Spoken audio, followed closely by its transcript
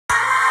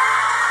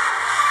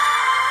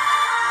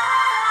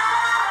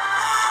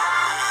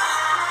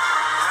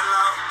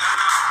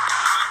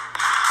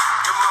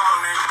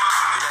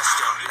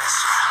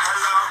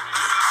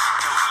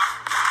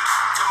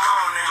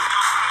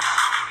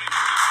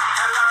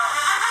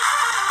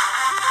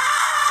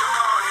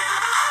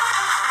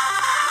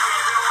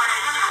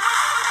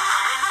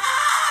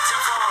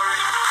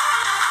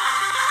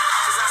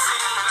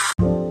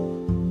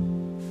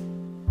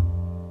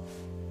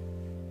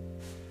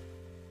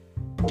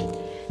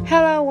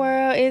Hello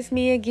world, it's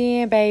me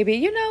again, baby.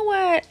 You know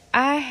what?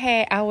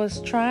 I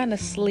was trying to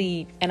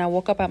sleep and I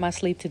woke up out my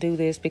sleep to do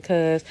this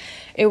because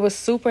it was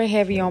super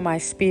heavy on my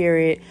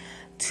spirit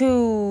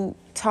to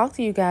talk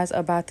to you guys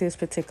about this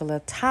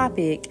particular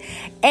topic.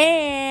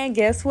 And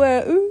guess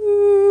what?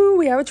 Ooh,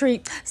 we have a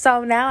treat.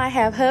 So now I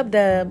have Hub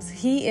Dubs.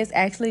 He is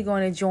actually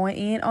going to join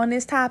in on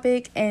this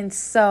topic. And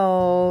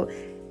so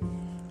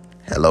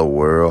hello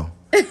world.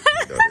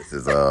 This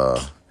is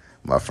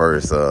my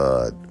first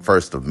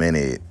of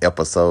many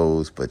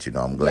episodes, but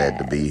I'm glad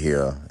to be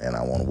here, and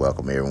I want to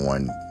welcome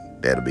everyone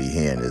that'll be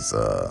hearing this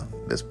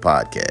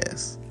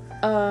podcast.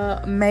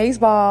 Maze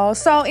ball.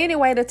 So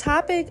anyway, the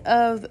topic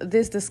of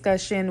this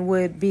discussion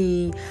would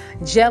be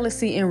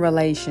jealousy in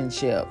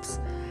relationships.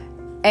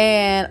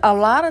 And a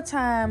lot of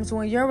times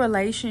when your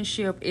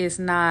relationship is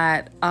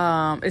not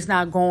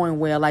going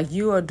well, like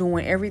you are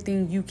doing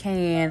everything you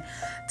can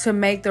to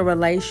make the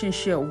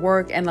relationship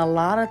work. And a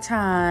lot of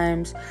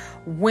times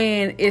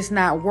when it's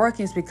not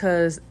working, it's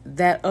because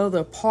that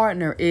other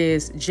partner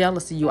is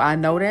jealous of you. I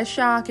know that's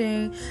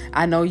shocking.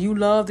 I know you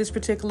love this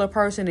particular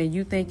person and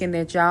you thinking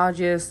that y'all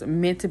just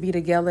meant to be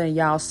together and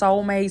y'all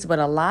soulmates. But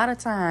a lot of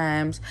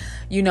times,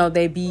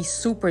 they be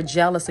super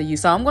jealous of you.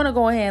 So I'm going to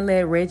go ahead and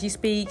let Reggie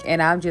speak,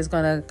 and I'm just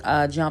going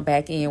to jump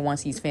back in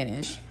once he's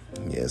finished.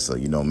 Yeah, so,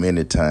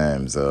 many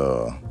times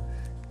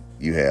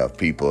you have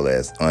people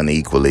that's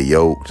unequally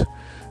yoked.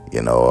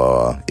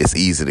 It's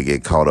easy to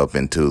get caught up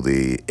into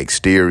the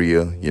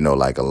exterior,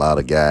 like a lot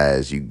of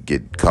guys, you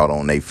get caught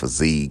on their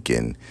physique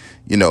and,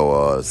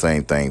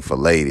 same thing for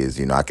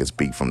ladies. I can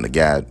speak from the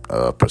guy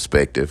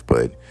perspective,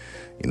 but,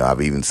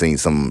 I've even seen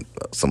some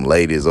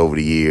ladies over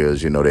the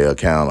years, they'll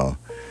kind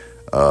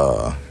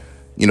of,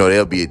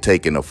 they'll be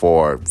taken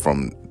afar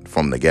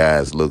from the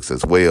guy's looks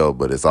as well,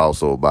 but it's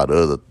also about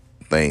other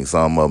things,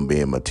 some of them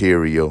being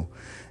material.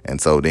 And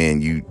so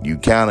then you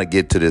kind of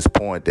get to this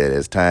point that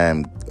as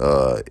time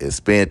is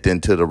spent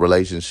into the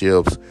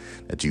relationships,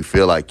 that you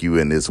feel like you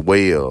in this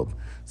web.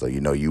 So,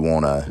 you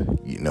want to,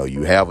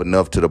 you have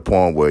enough to the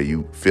point where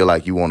you feel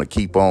like you want to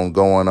keep on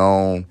going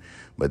on.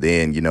 But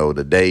then,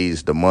 the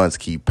days, the months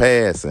keep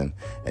passing.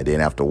 And then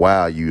after a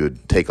while, you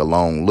take a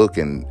long look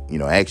and,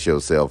 ask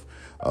yourself,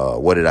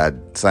 what did I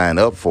sign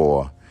up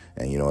for?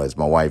 And, as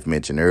my wife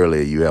mentioned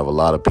earlier, you have a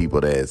lot of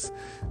people that's,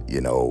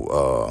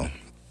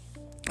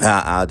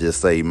 I'll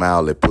just say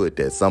mildly put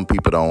that some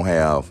people don't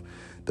have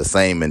the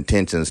same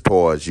intentions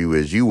towards you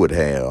as you would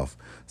have.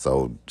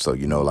 So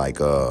you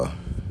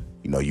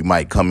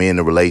might come in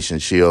a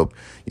relationship,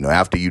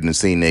 after you done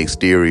seen the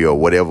exterior or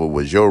whatever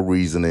was your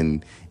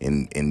reasoning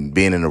in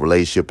being in a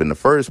relationship in the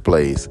first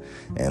place.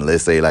 And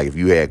let's say like if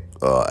you had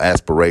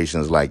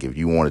aspirations, like if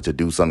you wanted to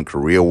do something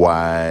career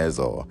wise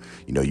or,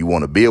 you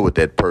want to build with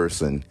that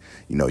person,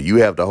 you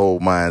have the whole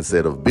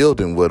mindset of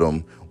building with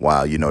them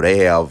while, they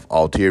have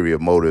ulterior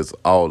motives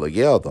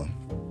altogether,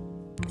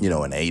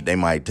 and they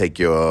might take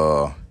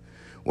your,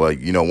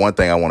 one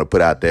thing I want to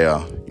put out there,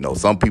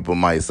 some people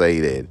might say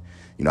that,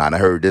 I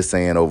heard this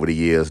saying over the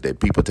years that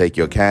people take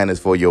your kindness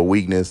for your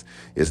weakness.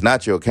 It's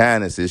not your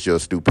kindness, it's your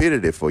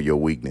stupidity for your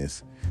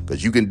weakness.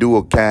 Because you can do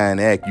a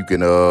kind act, you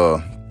can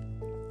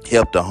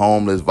help the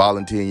homeless,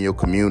 volunteer in your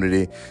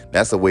community.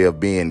 That's a way of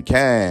being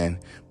kind.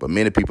 But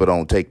many people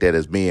don't take that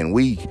as being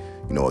weak.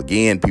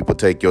 Again, people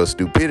take your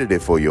stupidity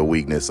for your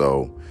weakness.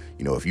 So,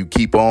 if you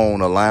keep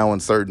on allowing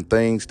certain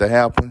things to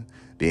happen,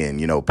 then,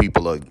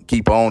 people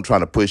keep on trying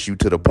to push you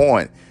to the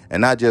point.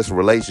 And not just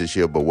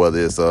relationship, but whether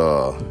it's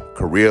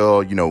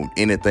career,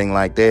 anything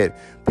like that,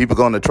 people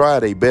going to try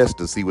their best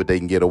to see what they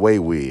can get away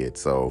with.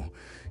 So,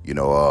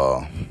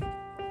 I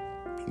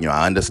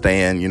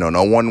understand,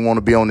 no one want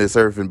to be on this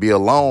earth and be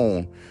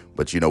alone.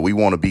 But, we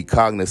want to be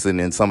cognizant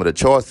in some of the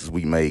choices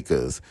we make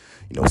because,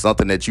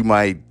 something that you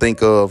might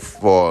think of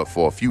for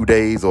a few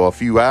days or a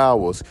few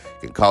hours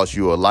can cost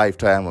you a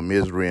lifetime of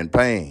misery and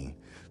pain.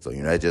 So,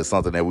 that's just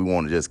something that we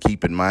want to just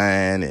keep in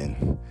mind.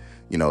 And,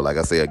 like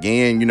I say,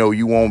 again,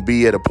 you won't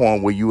be at a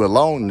point where you're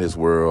alone in this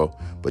world,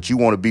 but you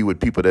want to be with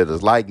people that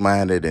is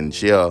like-minded and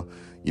share,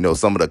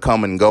 some of the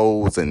common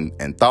goals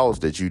and thoughts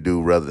that you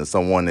do rather than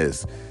someone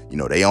that's,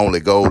 their only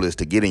goal is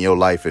to get in your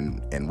life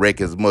and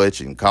wreck as much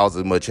and cause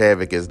as much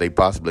havoc as they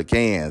possibly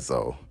can.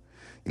 So,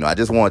 I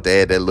just wanted to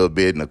add that little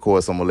bit. And, of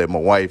course, I'm going to let my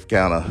wife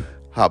kind of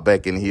hop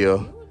back in here.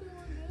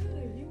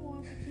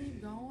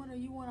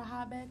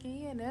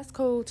 That's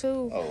cool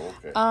too. Oh,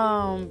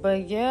 okay.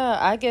 But yeah,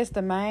 I guess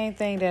the main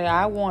thing that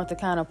I want to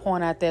kind of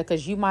point out there,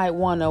 because you might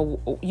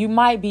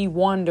be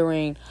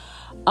wondering,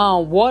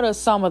 what are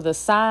some of the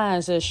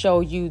signs that show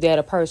you that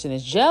a person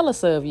is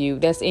jealous of you?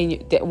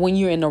 That when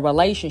you're in a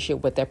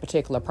relationship with that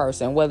particular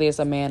person, whether it's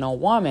a man or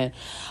woman.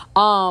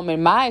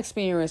 In my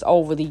experience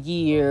over the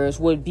years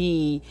would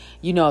be,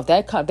 if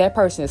that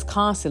person is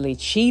constantly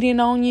cheating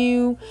on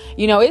you,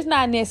 it's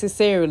not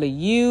necessarily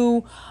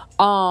you.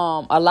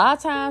 A lot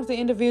of times the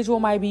individual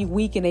might be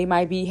weak and they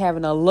might be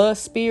having a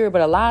lust spirit,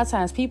 but a lot of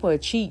times people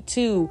cheat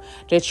too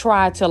to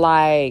try to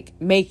like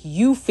make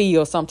you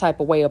feel some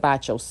type of way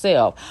about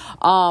yourself.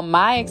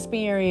 My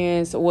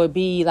experience would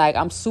be like,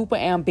 I'm super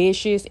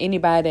ambitious.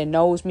 Anybody that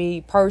knows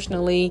me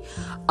personally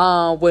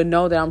would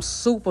know that I'm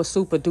super,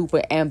 super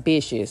duper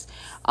ambitious.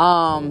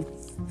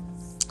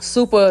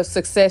 Super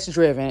success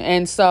driven.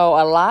 And so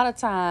a lot of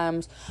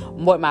times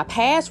with my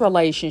past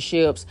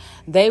relationships,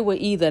 they would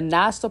either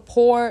not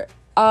support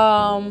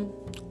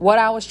what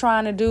I was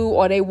trying to do,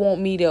 or they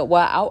want me to,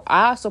 well,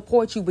 I'll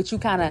support you, but you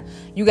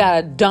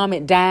gotta dumb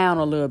it down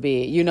a little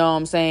bit. You know what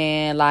I'm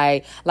saying?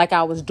 Like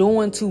I was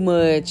doing too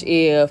much,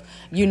 if,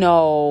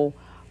 or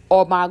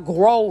my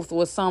growth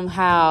was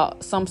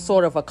somehow some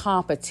sort of a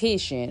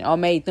competition, or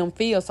made them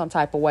feel some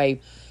type of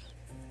way.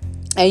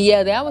 And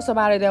yeah, that was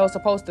somebody that I was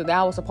supposed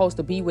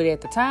to be with at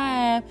the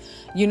time,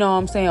 you know what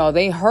I'm saying? Or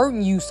they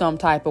hurting you some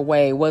type of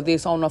way, whether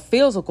it's on a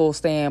physical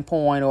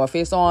standpoint, or if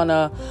it's on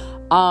a,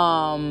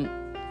 I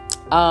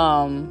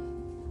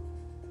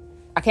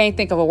can't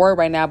think of a word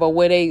right now, but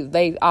where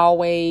they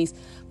always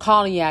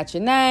calling you out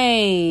your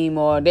name,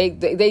 or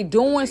they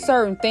doing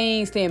certain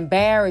things to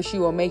embarrass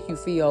you or make you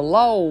feel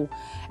low.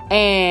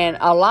 And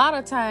a lot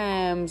of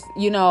times,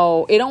 it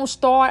don't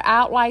start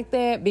out like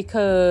that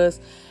because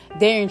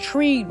they're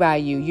intrigued by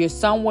you. You're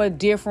somewhat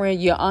different.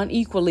 You're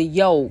unequally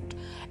yoked.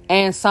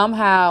 And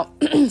somehow,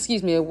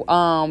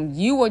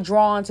 you were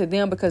drawn to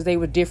them because they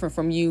were different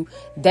from you.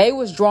 They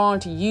was drawn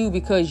to you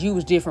because you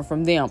was different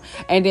from them.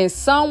 And then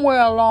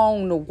somewhere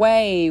along the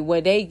way,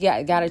 where they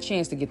got a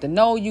chance to get to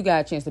know you,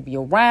 got a chance to be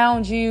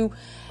around you,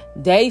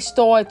 they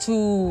start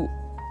to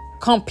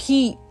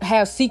compete,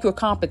 have secret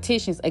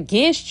competitions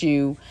against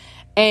you.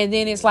 And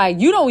then it's like,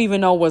 you don't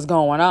even know what's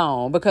going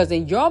on, because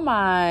in your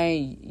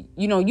mind,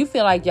 you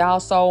feel like y'all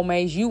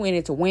soulmates, you in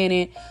it to win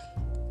it.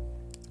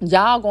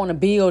 Y'all going to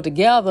build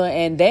together,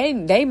 and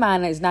they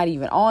mind is not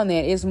even on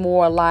that. It's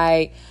more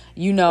like,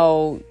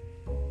 they're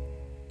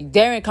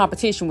in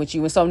competition with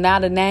you. And so now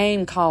the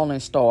name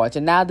calling starts,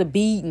 and now the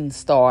beating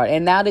start,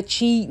 and now the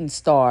cheating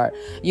start,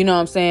 you know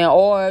what I'm saying?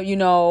 Or,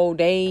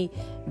 they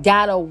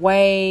got a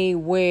way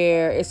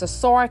where it's a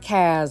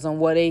sarcasm,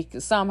 where they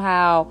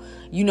somehow,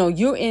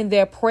 you're in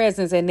their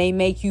presence and they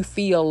make you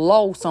feel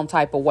low some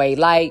type of way.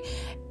 Like,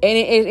 and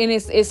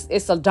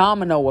it's a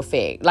domino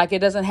effect. Like, it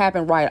doesn't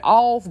happen right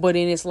off, but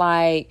then it's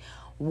like,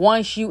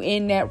 once you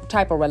in that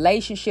type of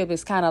relationship,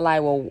 it's kind of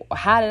like, well,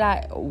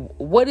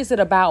 what is it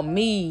about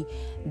me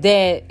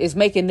that is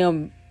making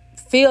them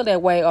feel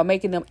that way, or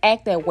making them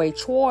act that way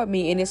toward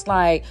me? And it's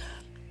like,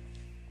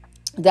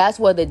 that's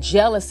where the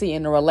jealousy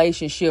in the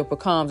relationship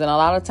becomes. And a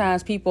lot of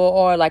times people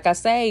are, like I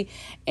say,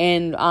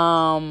 and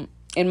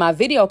in my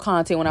video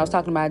content, when I was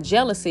talking about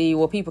jealousy,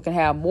 where people can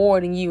have more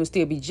than you and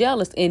still be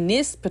jealous. In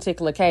this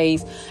particular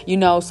case,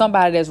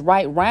 somebody that's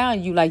right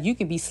around you, like, you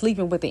can be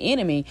sleeping with the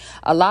enemy.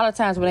 A lot of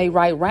times when they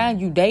right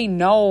around you, they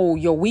know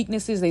your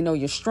weaknesses, they know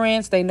your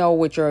strengths, they know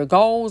what your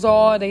goals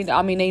are. They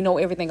know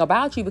everything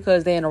about you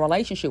because they're in a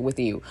relationship with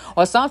you,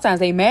 or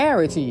sometimes they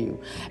married to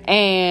you.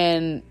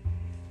 And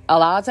a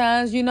lot of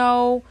times,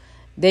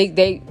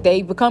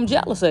 they become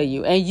jealous of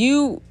you,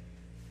 and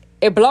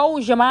it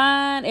blows your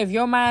mind if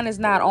your mind is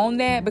not on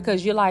that,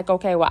 because you're like,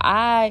 okay, well,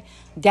 I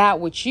got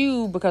with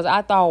you because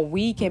I thought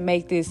we can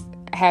make this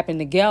happen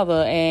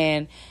together.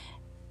 And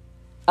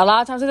a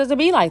lot of times it doesn't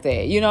be like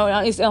that.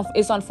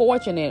 It's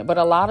unfortunate, but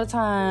a lot of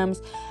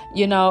times,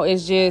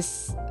 it's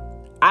just,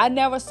 I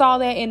never saw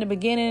that in the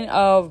beginning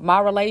of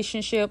my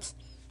relationships.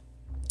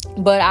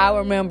 But I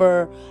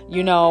remember,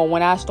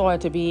 when I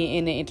started to be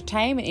in the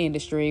entertainment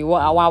industry,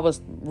 I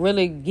was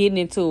really getting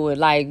into it,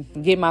 like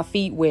getting my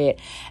feet wet.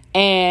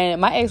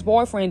 And my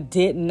ex-boyfriend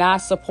did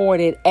not support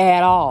it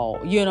at all.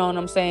 You know what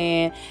I'm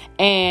saying?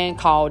 And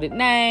called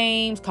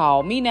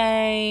me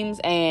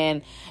names.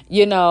 And,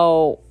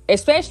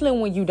 especially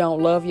when you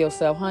don't love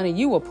yourself, honey,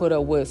 you will put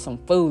up with some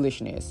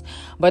foolishness.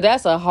 But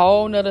that's a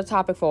whole nother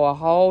topic for a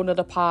whole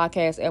nother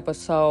podcast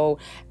episode.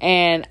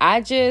 And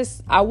I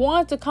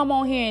wanted to come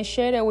on here and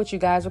share that with you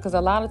guys, because a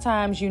lot of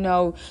times,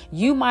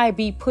 you might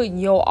be putting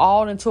your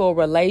all into a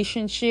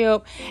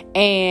relationship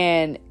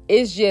and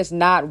it's just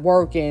not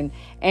working.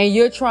 And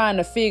you're trying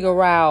to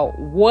figure out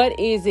what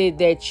is it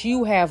that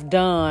you have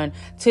done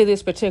to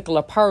this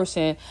particular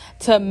person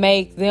to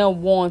make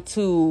them want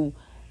to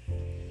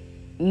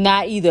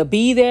not either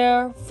be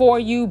there for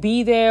you,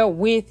 be there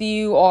with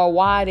you, or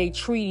why they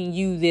treating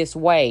you this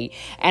way.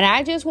 And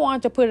I just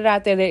wanted to put it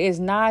out there that it's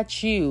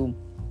not you.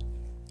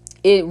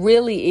 It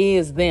really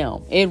is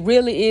them. It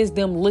really is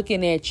them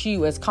looking at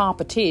you as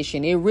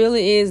competition. It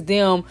really is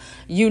them,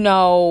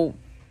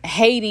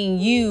 hating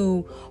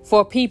you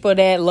for people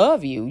that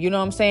love you, you know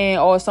what I'm saying?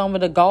 Or some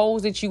of the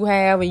goals that you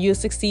have and you're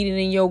succeeding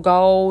in your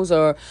goals,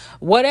 or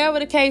whatever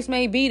the case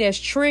may be that's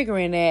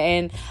triggering that.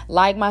 And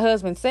like my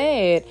husband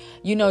said,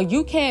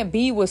 you can't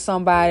be with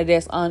somebody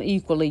that's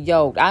unequally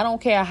yoked. I don't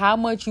care how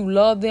much you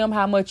love them,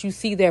 how much you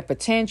see their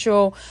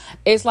potential.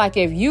 It's like,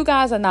 if you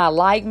guys are not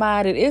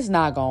like-minded, it's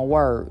not gonna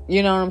work.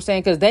 You know what I'm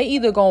saying? Because they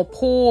either gonna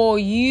pull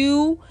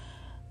you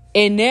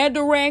in their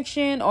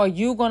direction, or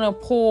you gonna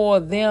pull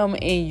them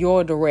in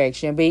your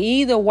direction. But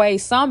either way,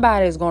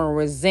 somebody's gonna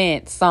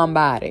resent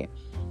somebody.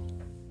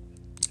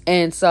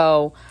 And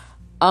so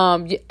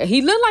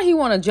he looked like he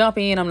want to jump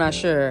in. I'm not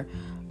sure,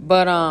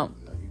 but I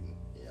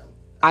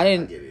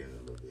didn't.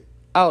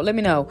 Oh, let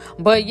me know.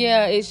 But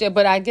yeah, it's just,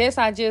 but I guess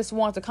I just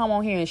want to come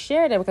on here and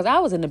share that because I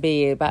was in the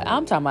bed, but I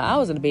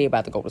was in the bed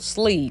about to go to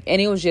sleep, and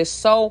it was just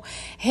so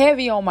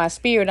heavy on my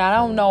spirit. I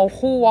don't know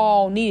who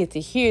all needed to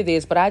hear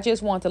this, but I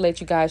just want to let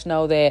you guys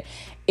know that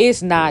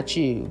it's not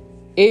you.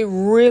 It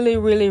really,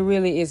 really,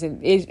 really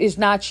isn't. It's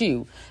not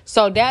you.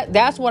 So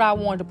that's what I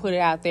wanted to put it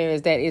out there,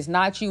 is that it's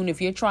not you. And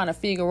if you're trying to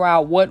figure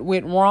out what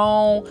went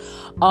wrong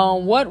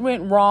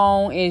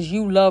is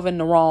you loving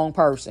the wrong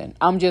person.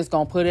 I'm just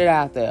going to put it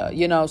out there.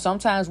 You know,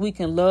 sometimes we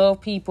can love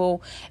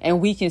people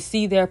and we can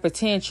see their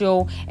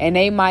potential, and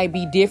they might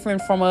be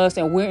different from us,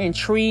 and we're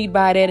intrigued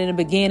by that in the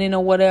beginning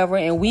or whatever,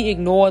 and we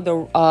ignore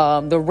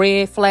the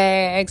red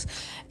flags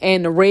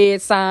and the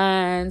red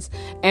signs,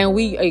 and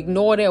we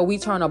ignore that. We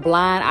turn a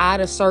blind eye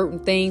to certain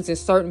things and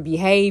certain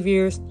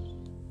behaviors.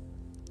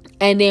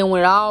 And then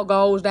when it all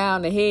goes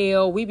down to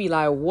hell, we be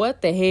like,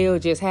 what the hell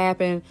just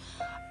happened?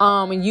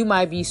 And you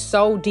might be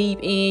so deep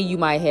in, you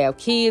might have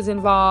kids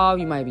involved,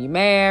 you might be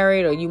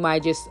married, or you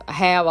might just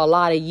have a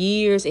lot of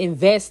years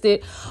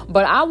invested.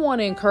 But I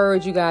want to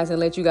encourage you guys and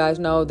let you guys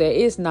know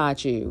that it's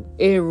not you.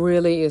 It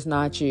really is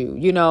not you,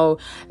 you know.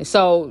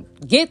 So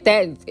get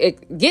that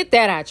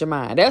out your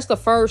mind. That's the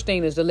first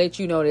thing, is to let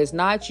you know that it's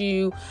not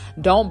you.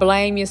 Don't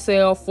blame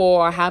yourself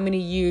for how many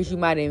years you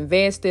might have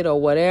invested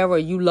or whatever,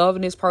 you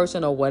loving this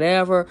person or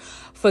whatever.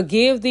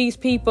 Forgive these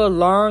people,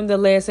 learn the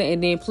lesson,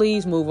 and then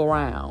please move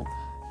around.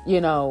 You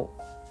know,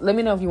 let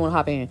me know if you want to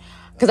hop in,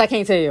 because I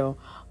can't tell.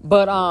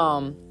 But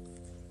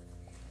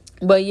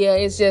yeah,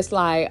 it's just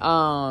like,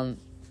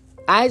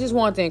 I just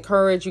want to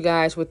encourage you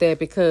guys with that,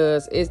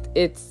 because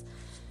it's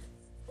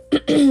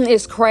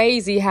it's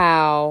crazy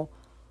how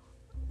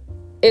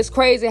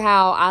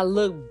I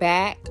look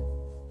back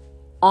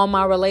on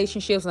my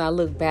relationships and I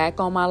look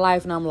back on my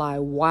life and I'm like,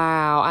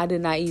 wow, I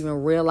did not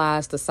even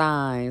realize the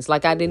signs.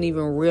 Like, I didn't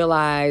even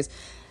realize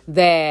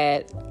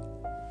that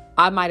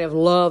I might have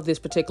loved this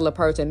particular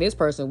person. This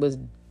person was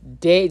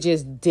dead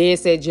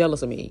set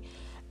jealous of me.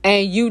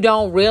 And you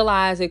don't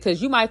realize it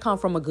because you might come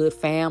from a good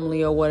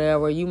family or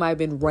whatever. You might have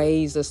been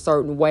raised a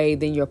certain way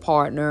than your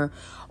partner,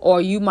 or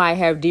you might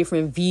have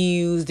different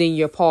views than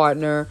your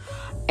partner.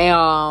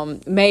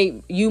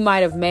 You might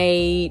have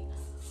made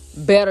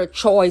better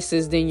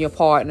choices than your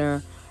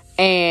partner.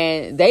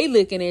 And they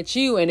looking at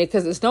you, and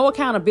because it's no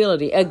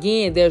accountability.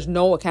 Again, there's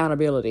no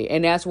accountability.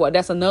 And that's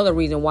another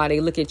reason why they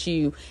look at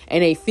you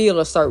and they feel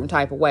a certain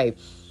type of way.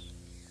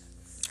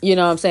 You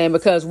know what I'm saying?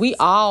 Because we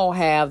all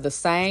have the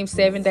same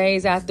 7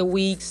 days out the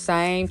week,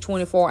 same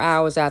 24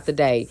 hours out the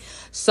day.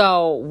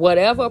 So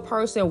whatever a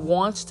person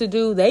wants to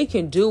do, they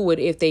can do it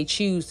if they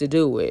choose to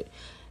do it.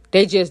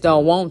 They just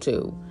don't want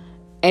to.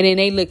 And then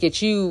they look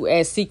at you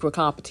as secret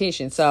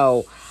competition.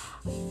 So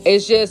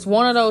it's just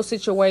one of those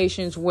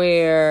situations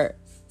where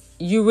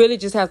you really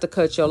just have to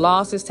cut your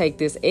losses, take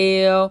this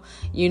L,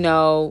 you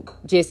know,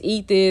 just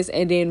eat this,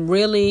 and then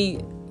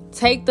really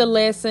take the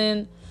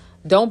lesson.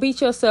 Don't beat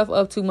yourself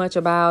up too much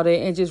about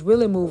it, and just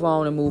really move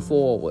on and move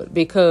forward,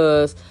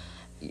 because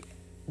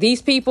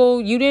these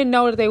people, you didn't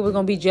know that they were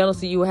going to be jealous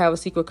of you or have a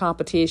secret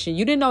competition.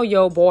 You didn't know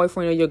your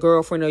boyfriend or your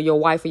girlfriend or your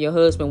wife or your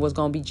husband was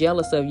going to be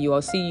jealous of you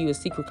or see you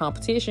as secret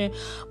competition,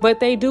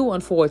 but they do,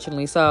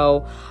 unfortunately.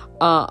 So,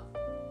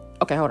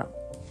 okay, hold on.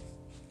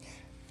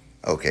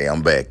 Okay,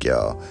 I'm back,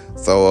 y'all.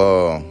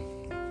 So,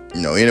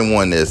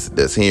 anyone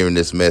that's hearing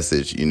this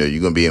message, you're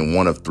going to be in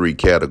one of three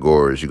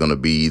categories. You're going to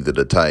be either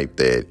the type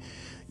that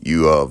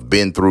you have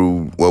been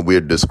through what we're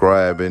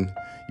describing,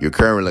 you're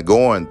currently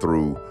going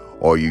through,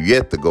 or you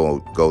yet to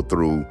go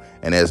through.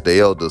 And as the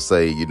elders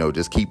say,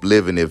 just keep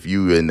living if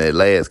you in that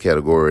last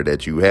category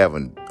that you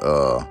haven't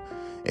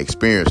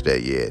experienced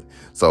that yet.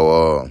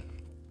 So,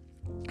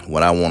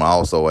 what I want to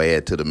also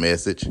add to the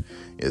message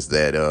is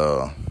that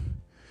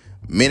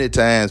many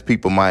times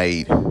people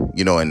might,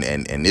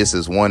 and this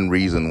is one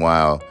reason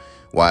why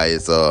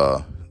it's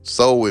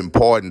so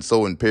important,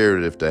 so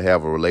imperative to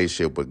have a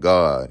relationship with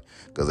God.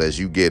 Because as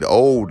you get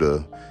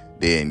older,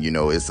 then,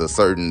 it's a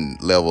certain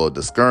level of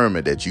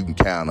discernment that you can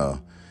kind of,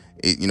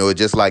 it's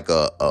just like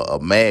a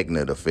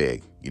magnet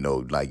effect,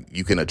 like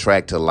you can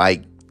attract to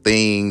like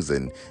things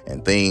and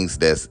things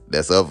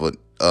that's of an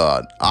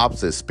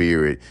opposite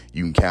spirit.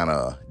 You can kind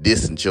of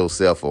distance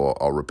yourself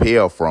or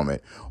repel from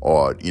it,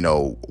 or,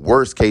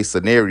 worst case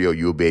scenario,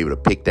 you'll be able to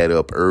pick that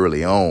up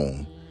early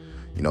on,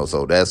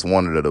 so that's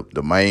one of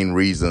the main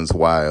reasons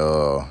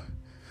why,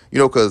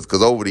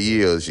 because over the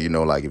years,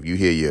 like if you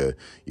hear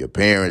your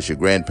parents, your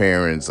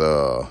grandparents,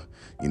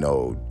 you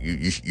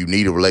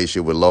need a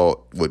relationship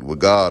with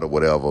God or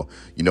whatever.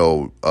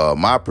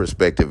 My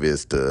perspective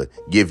is to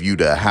give you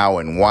the how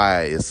and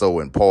why it's so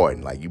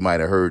important. Like you might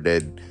have heard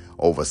that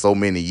over so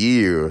many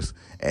years,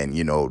 and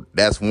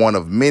that's one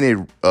of many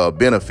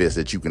benefits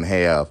that you can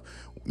have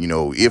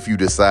if you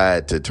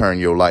decide to turn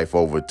your life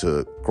over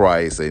to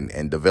Christ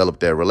and develop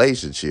that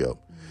relationship.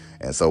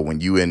 And so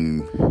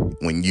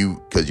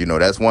because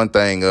that's one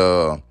thing,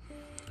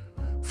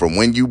 from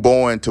when you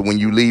born to when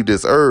you leave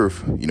this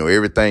earth,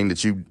 everything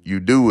that you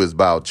do is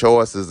about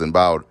choices and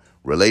about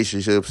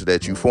relationships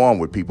that you form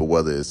with people,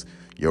 whether it's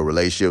your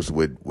relationships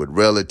with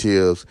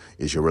relatives,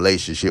 it's your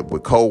relationship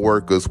with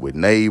coworkers, with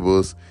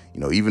neighbors,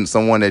 even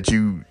someone that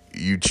you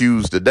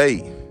choose to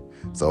date.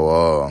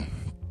 So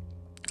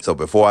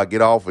before I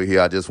get off of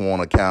here, I just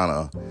want to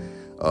kind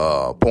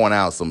of point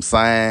out some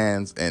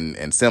signs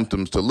and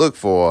symptoms to look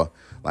for.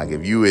 Like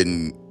if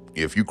you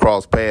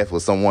cross paths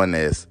with someone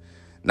that's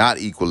not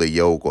equally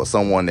yoked, or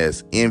someone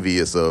that's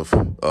envious of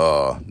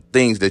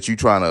things that you're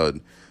trying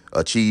to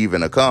achieve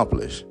and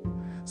accomplish.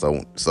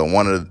 So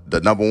one of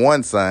the number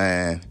one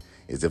sign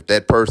is if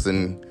that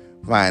person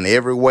find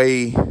every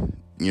way,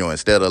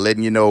 instead of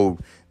letting you know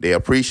they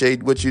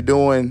appreciate what you're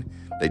doing,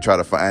 they try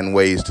to find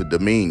ways to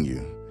demean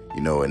you.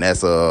 And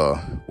that's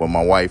what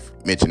my wife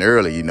mentioned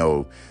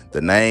earlier,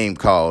 the name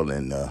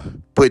calling,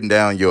 putting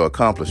down your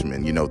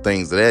accomplishment,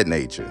 things of that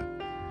nature.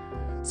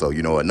 So,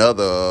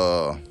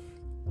 another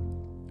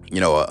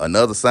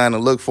sign to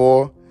look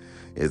for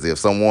is if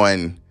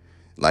someone,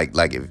 like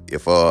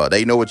if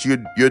they know what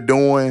you're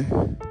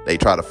doing, they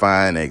try to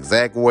find the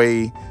exact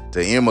way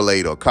to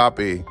emulate or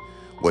copy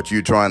what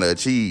you're trying to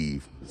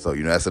achieve. So,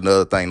 that's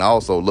another thing to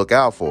also look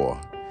out for.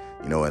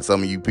 And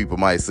some of you people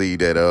might see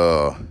that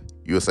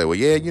you'll say, well,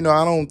 yeah,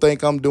 I don't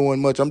think I'm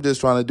doing much. I'm just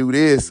trying to do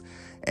this.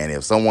 And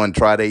if someone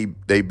try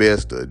they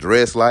best to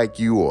dress like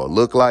you or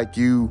look like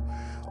you,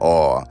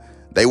 or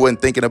they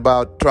wasn't thinking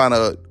about trying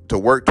to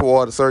work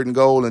toward a certain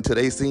goal until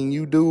they seen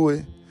you do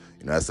it,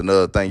 that's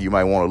another thing you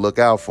might want to look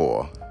out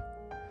for.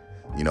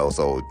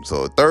 So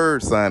a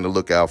third sign to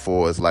look out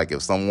for is like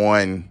if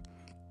someone,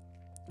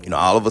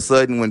 all of a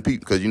sudden when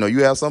people, because,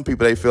 you have some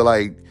people, they feel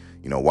like,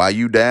 while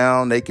you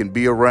down, they can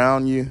be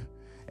around you.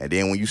 And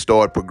then when you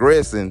start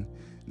progressing,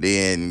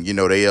 then,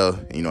 they'll,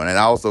 and I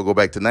also go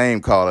back to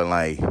name calling,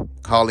 like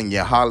calling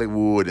you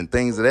Hollywood and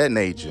things of that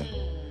nature.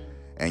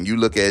 And you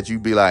look at you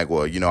be like,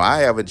 well, I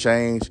haven't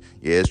changed.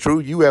 Yeah, it's true,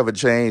 you haven't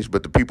changed,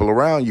 but the people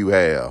around you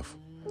have.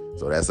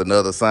 So that's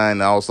another sign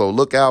to also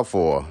look out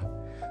for.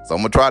 So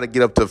I'm going to try to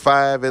get up to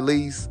 5 at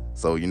least.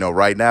 So,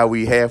 right now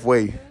we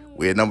halfway.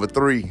 We're at number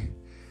 3.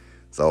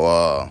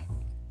 So,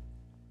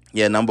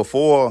 number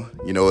 4,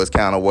 is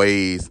kind of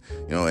ways,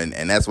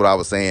 and that's what I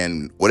was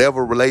saying.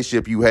 Whatever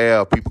relationship you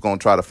have, people going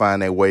to try to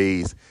find their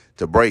ways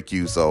to break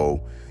you.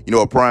 So,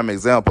 a prime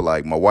example,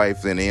 like my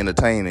wife's in the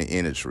entertainment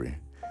industry.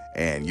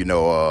 And,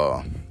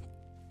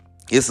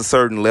 it's a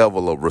certain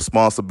level of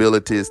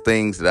responsibilities,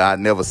 things that I've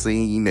never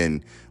seen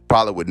and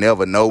probably would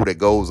never know that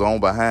goes on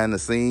behind the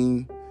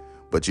scene.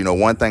 But,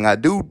 one thing I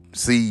do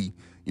see,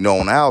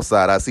 on the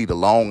outside, I see the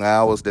long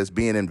hours that's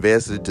being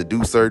invested to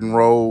do certain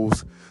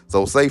roles.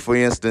 So say, for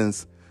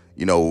instance,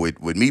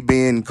 with me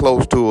being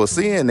close to or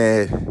seeing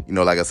that,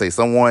 like I say,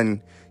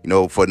 someone,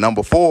 for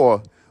number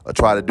 4,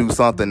 try to do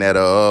something that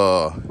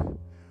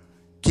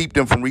keep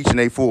them from reaching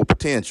their full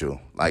potential.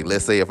 Like,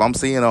 let's say if I'm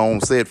seeing her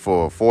on set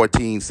for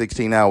 14,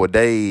 16-hour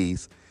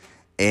days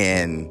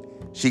and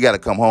she got to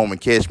come home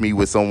and catch me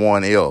with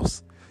someone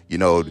else,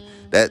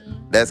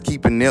 that's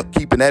keeping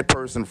that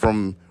person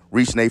from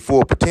reaching their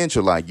full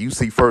potential. Like, you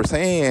see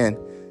firsthand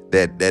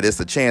that it's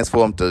a chance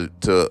for them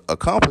to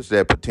accomplish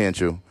that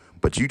potential,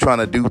 but you trying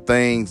to do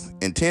things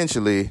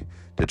intentionally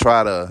to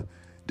try to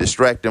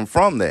distract them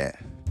from that.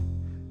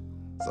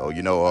 So,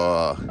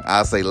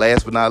 I say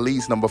last but not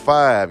least, number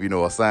 5,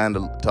 a sign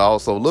to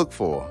also look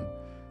for.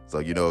 So,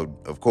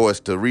 of course,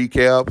 to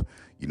recap,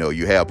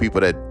 you have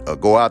people that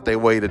go out their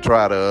way to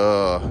try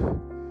to,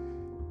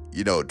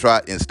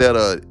 try, instead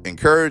of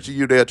encouraging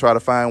you, they'll try to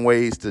find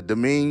ways to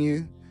demean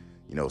you.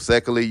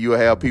 Secondly, you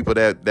have people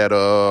that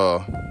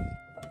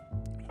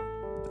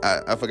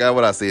I forgot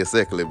what I said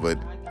secondly, but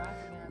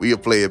we'll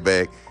play it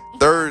back.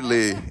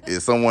 Thirdly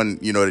is someone,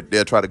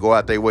 they'll try to go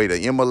out their way to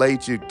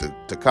emulate you,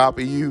 to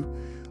copy you.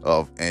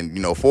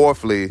 And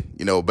fourthly,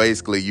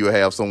 basically you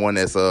have someone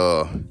that's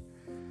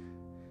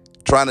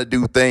trying to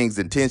do things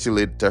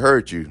intentionally to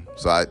hurt you.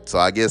 So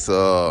I guess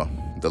the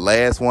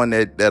last one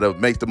that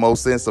makes the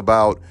most sense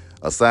about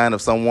a sign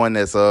of someone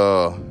that's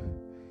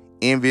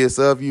envious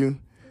of you,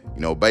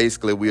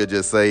 basically we'll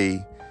just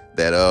say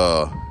that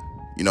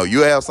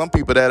you have some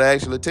people that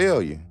actually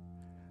tell you.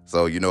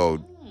 So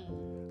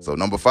so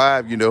number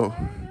 5,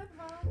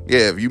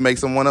 if you make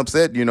someone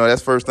upset,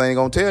 that's first thing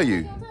gonna tell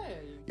you.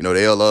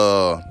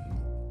 They'll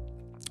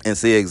and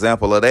see an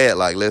example of that.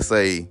 Like, let's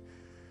say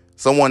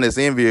someone that's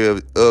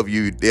envious of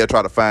you, they'll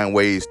try to find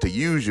ways to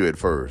use you at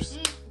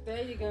first.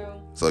 There you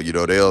go. So,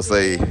 they'll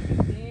say,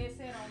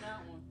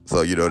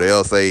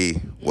 they'll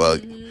say, well,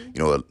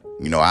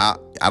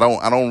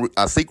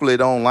 I secretly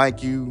don't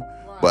like you,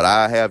 but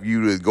I have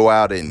you to go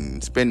out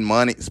and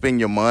spend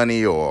your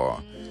money, or,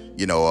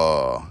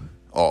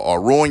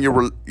 or ruin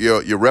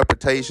your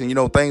reputation,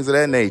 things of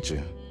that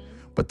nature.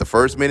 But the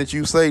first minute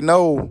you say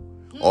no,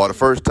 or the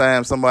first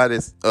time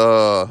somebody's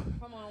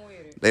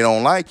they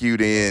don't like you,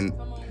 then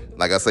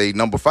like I say,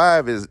 number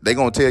 5 is they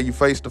gonna tell you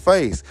face to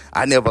face,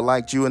 I never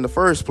liked you in the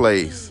first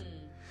place.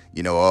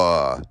 You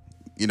know,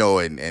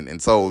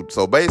 and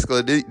so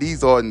basically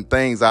these are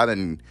things I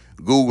didn't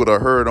Googled or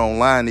heard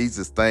online. These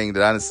is things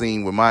that I done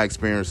seen with my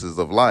experiences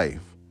of life.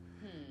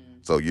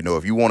 So, you know,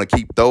 if you want to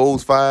keep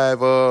those 5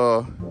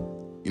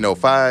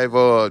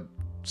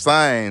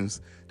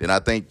 signs, then I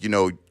think, you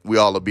know, we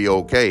all will be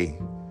okay.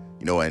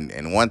 You know,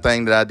 and one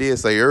thing that I did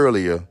say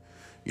earlier,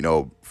 you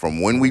know,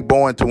 from when we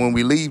born to when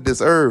we leave this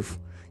earth,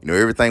 you know,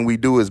 everything we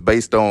do is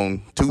based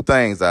on 2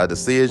 things: our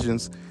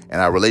decisions and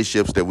our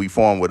relationships that we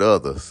form with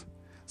others.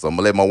 So I'm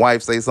gonna let my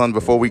wife say something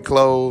before we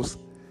close.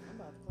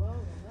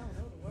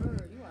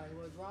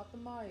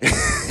 That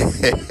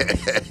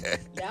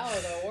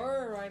was a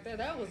word right there.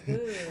 That was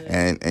good.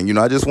 And you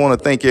know, I just want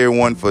to thank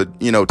everyone for,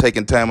 you know,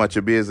 taking time out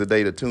your busy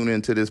day to tune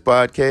into this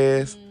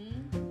podcast.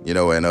 You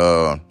know, and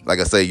like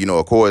I say, you know,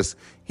 of course,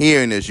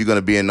 hearing this, you're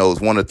gonna be in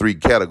those 1 or 3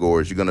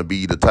 categories. You're gonna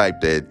be the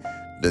type that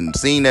done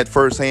seen that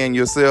firsthand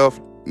yourself,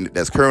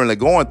 that's currently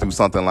going through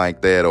something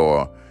like that,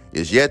 or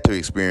is yet to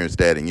experience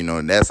that. And, you know,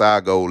 and that's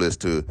our goal, is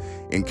to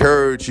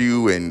encourage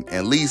you and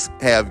at least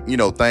have, you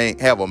know,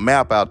 have a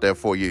map out there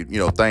for you, you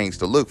know, things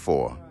to look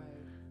for.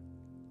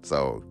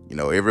 So, you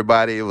know,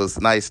 everybody, it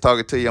was nice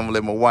talking to you. I'm gonna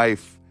let my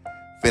wife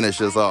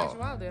finish us off.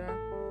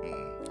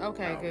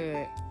 Okay,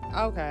 good.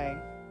 Okay,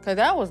 cause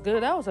that was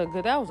good. That was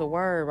a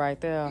word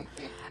right there.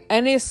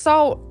 And it's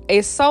so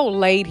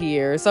late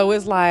here, so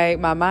it's like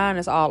my mind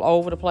is all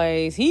over the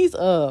place. He's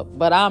up,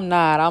 but I'm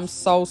not. I'm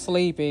so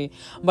sleepy.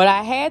 But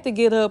I had to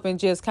get up and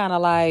just kind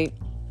of like,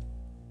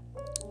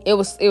 it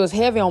was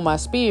heavy on my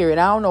spirit.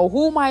 I don't know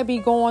who might be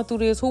going through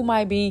this, who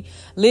might be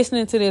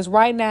listening to this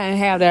right now and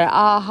have that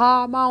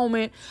aha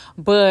moment.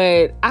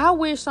 But I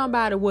wish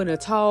somebody would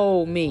have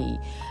told me.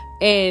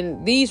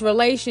 And these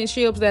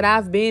relationships that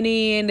I've been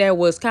in, that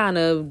was kind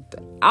of,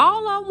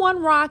 all of them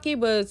wasn't rocky,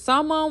 but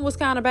some of them was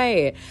kind of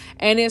bad.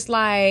 And it's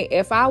like,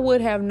 if I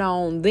would have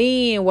known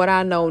then what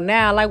I know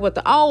now, like what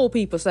the old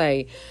people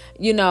say,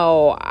 you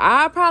know,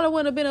 I probably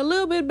would have been a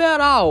little bit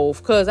better off,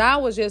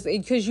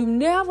 because you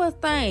never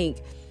think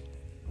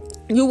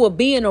you will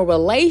be in a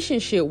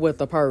relationship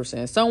with a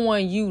person,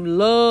 someone you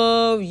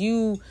love,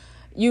 you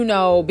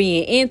know,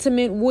 being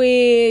intimate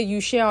with,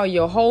 you share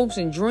your hopes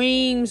and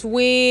dreams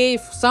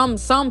with, some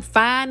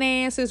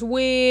finances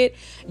with,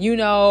 you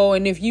know,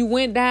 and if you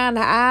went down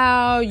the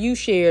aisle, you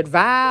shared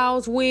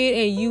vows with,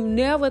 and you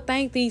never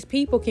think these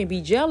people can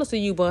be jealous of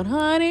you. But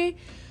honey,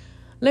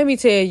 let me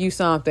tell you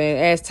something.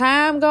 As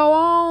time go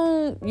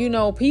on, you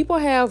know, people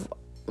have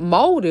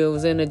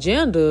motives and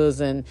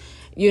agendas, and,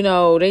 you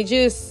know, they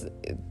just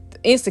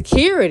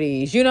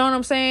insecurities, you know what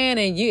I'm saying?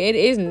 And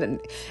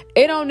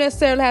it don't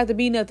necessarily have to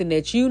be nothing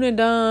that you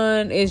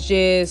done. It's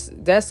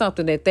just, that's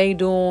something that they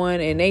doing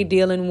and they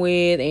dealing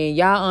with, and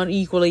y'all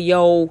unequally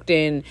yoked,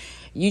 and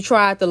you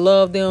tried to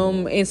love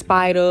them in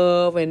spite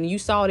of, and you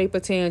saw their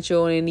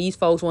potential, and these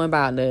folks weren't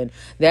about nothing.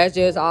 That's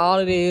just all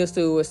it is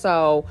to it.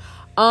 So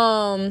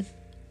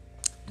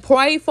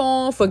pray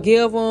for them,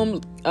 forgive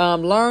them,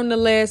 learn the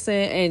lesson,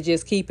 and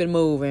just keep it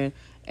moving.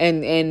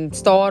 And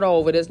start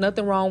over. There's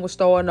nothing wrong with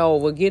starting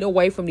over. Get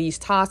away from these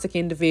toxic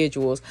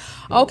individuals.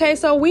 Okay,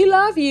 so we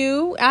love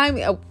you.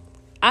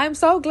 I'm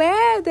so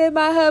glad that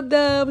my Hub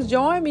Dubs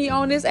joined me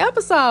on this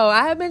episode.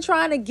 I have been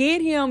trying to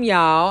get him,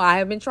 y'all. I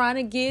have been trying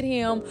to get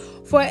him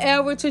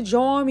forever to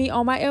join me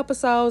on my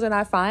episodes, and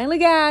I finally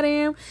got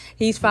him.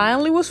 He's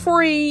finally was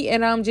free,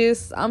 and I'm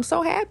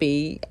so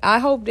happy. I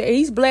hope that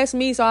he's blessed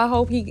me, so I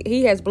hope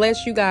he has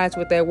blessed you guys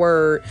with that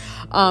word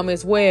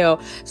as well.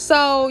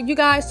 So you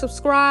guys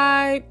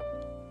subscribe.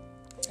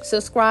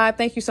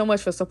 Thank you so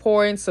much for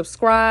supporting.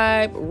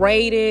 Subscribe,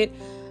 rate it,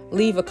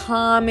 leave a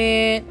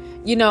comment.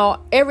 You know,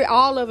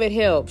 all of it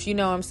helps, you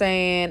know what I'm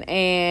saying?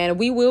 And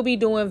we will be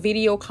doing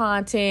video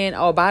content,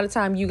 or by the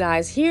time you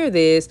guys hear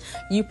this,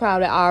 you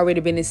probably already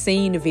been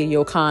seeing the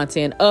video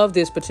content of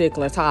this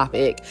particular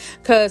topic.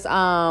 Cause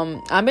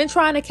I've been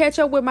trying to catch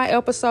up with my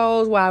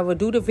episodes where I would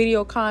do the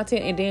video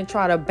content and then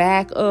try to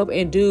back up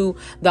and do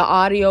the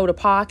audio, the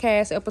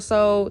podcast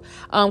episode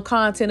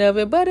content of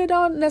it, but it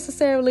don't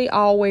necessarily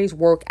always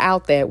work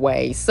out that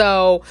way.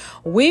 So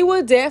we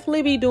will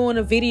definitely be doing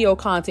a video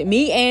content.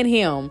 Me and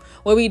him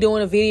will be doing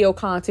a video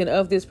content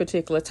of this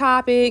particular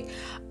topic.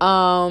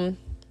 I'll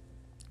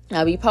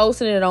be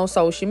posting it on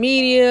social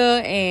media,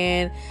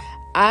 and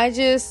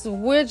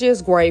we're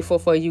just grateful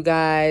for you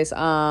guys.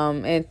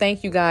 And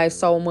thank you guys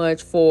so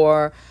much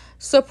for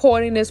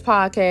supporting this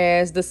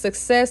podcast. The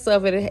success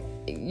of it,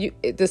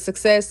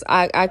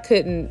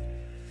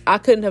 I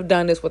couldn't have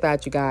done this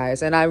without you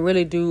guys, and I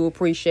really do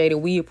appreciate it.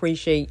 We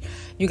appreciate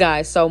you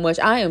guys so much.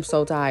 I am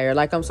so tired,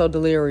 like I'm so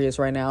delirious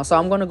right now, so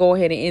I'm gonna go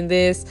ahead and end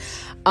this.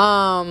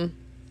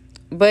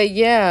 But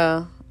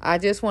yeah, I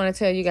just want to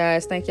tell you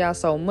guys, thank y'all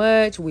so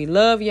much. We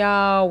love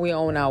y'all. We're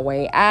on our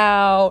way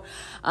out.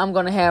 I'm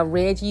going to have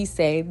Reggie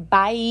say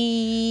bye.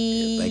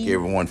 Thank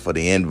everyone for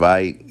the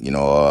invite. You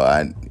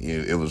know,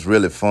 it was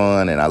really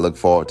fun, and I look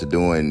forward to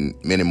doing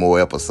many more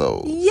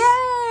episodes.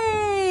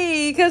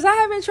 Yay! because I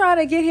have been trying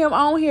to get him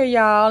on here,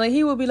 y'all, and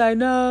he would be like,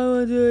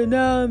 no, I'm do it,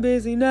 no, I'm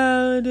busy,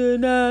 no, I'm do it,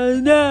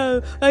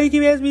 no, oh, you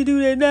keep asking me to do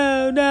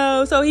that,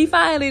 no. So he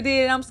finally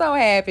did, I'm so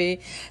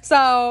happy.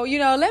 So,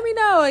 let me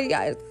know, you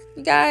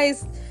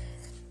guys,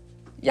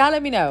 y'all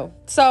let me know.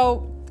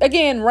 So,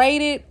 again,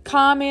 rate it,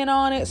 comment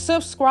on it,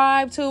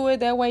 subscribe to it.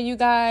 That way you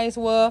guys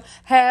will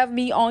have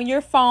me on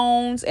your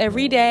phones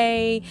every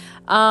day.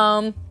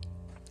 And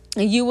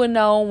you will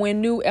know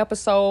when new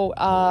episodes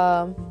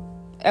come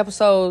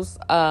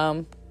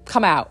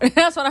out.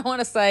 That's what I want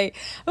to say.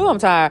 Oh, I'm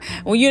tired.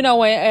 Well,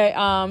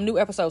 when new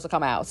episodes will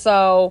come out.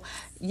 So,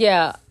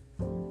 yeah.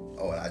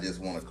 Oh, and I just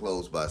want to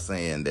close by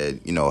saying that,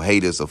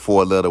 hate is a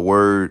 4-letter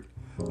word,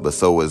 but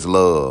so is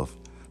love.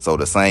 So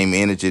the same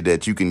energy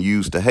that you can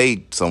use to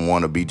hate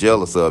someone or be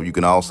jealous of, you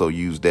can also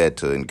use that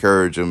to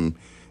encourage them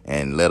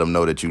and let them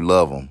know that you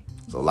love them.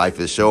 So life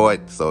is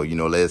short. So,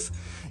 let's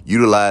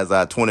utilize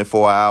our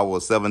 24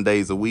 hours, 7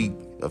 days a week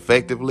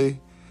effectively.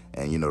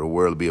 And, the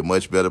world will be a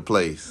much better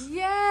place.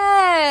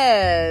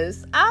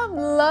 Yes. I'm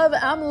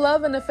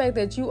loving the fact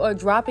that you are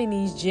dropping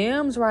these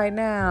gems right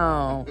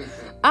now.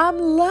 I'm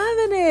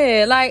loving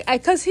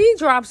it. Cause he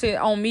drops it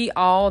on me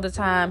all the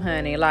time,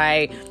 honey.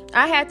 I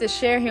had to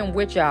share him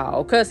with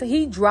y'all cause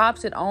he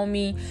drops it on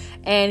me,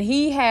 and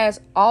he has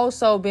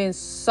also been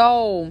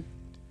so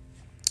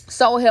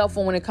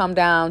helpful when it come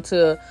down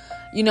to,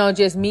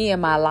 just me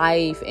and my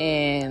life,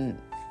 and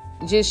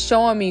just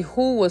showing me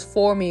who was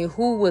for me,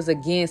 who was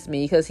against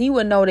me, because he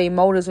would know their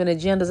motives and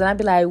agendas, and I'd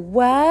be like,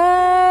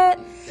 what?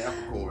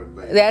 Capricorn,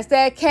 baby. That's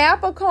that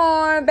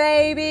Capricorn,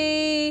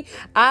 baby.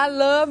 I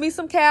love me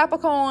some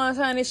Capricorns,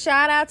 honey.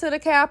 Shout out to the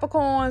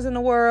Capricorns in the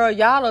world.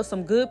 Y'all are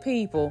some good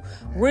people.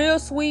 Real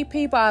sweet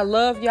people. I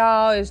love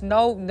y'all. It's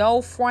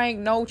no Frank,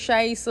 no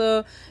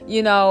Chaser.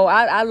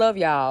 I love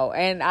y'all,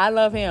 and I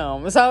love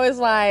him. So it's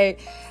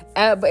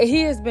but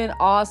he has been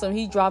awesome.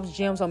 He drops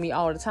gems on me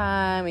all the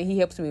time, and he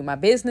helps me with my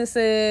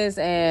businesses,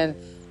 and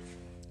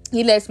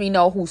he lets me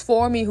know who's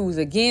for me, who's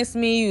against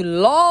me.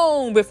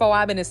 Long before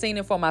I've been seeing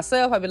it for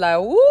myself, I'd be like,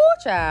 "Ooh,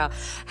 child,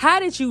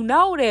 how did you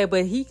know that?"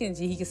 But he can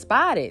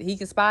spot it. He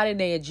can spot it in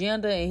their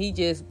agenda, and he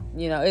just,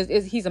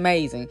 he's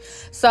amazing.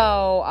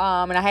 So,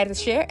 and I had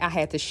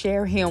to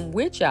share him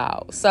with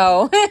y'all.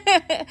 So,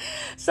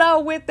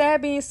 so with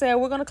that being said,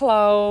 we're gonna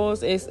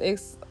close.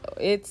 It's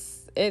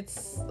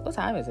what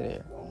time is it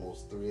here?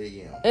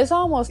 3 a.m. It's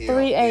almost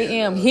 3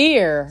 a.m.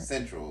 here.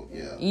 Central,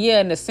 yeah.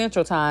 Yeah, in the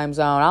central time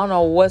zone. I don't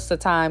know what's the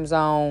time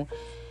zone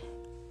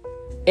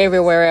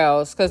everywhere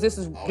else, because this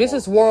is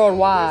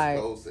worldwide.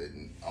 West Coast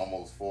and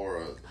almost 4,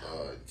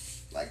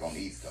 on the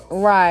East Coast.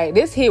 Right.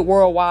 This hit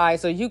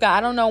worldwide. So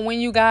I don't know when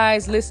you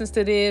guys listens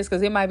to this,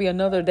 because it might be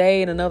another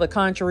day in another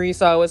country.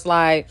 So it's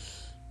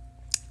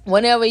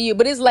but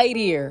it's late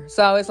here.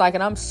 So it's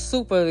and I'm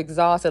super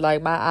exhausted.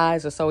 My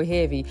eyes are so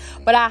heavy.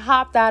 But I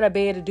hopped out of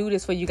bed to do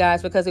this for you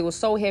guys because it was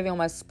so heavy on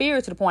my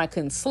spirit to the point I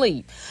couldn't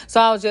sleep. So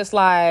I was just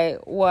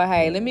well,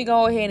 hey, let me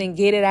go ahead and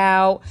get it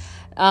out.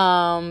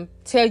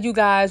 Tell you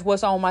guys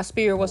what's on my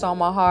spirit, what's on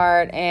my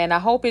heart, and I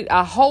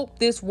hope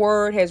this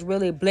word has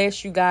really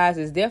blessed you guys.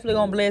 It's definitely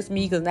gonna bless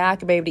me, because now I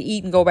can be able to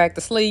eat and go back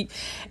to sleep.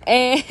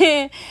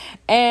 And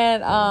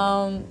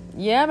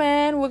yeah,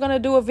 man, we're gonna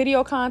do a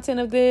video content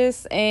of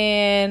this.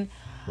 And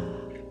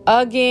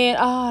again,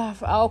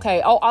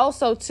 okay. Oh,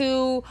 also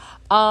too,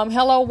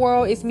 Hello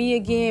World, it's me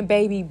again,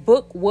 baby.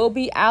 Book will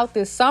be out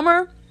this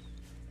summer.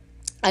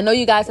 I know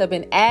you guys have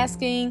been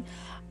asking.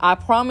 I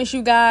promise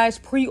you guys,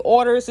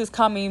 pre-orders is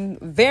coming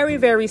very,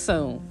 very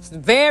soon.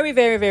 Very,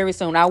 very, very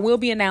soon. I will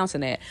be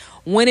announcing that.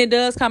 When it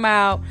does come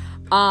out,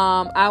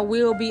 I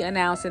will be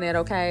announcing it,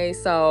 okay?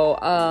 So,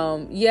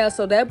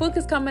 so that book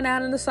is coming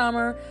out in the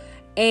summer.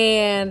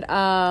 And,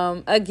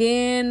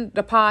 again,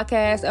 the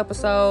podcast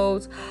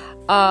episodes,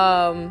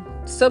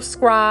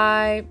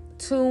 subscribe,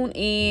 tune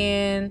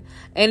in,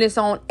 and it's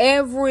on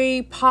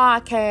every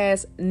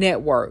podcast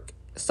network.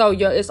 So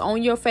it's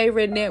on your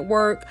favorite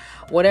network,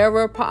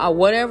 whatever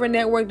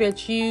network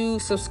that you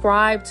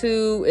subscribe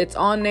to, it's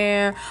on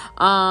there.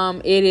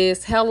 It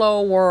is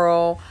Hello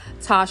World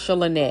Tasha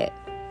Lynette.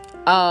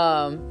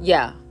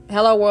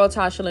 Hello World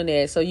Tasha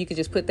Lynette. So you can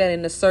just put that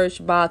in the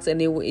search box, and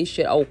it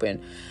should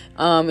open.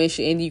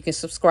 And you can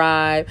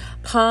subscribe,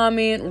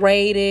 comment,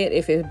 rate it.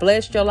 If it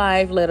blessed your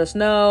life, let us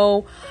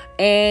know.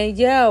 And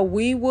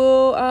we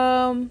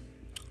will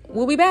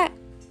we'll be back.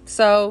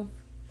 So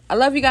I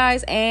love you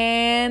guys,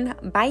 and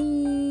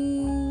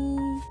bye.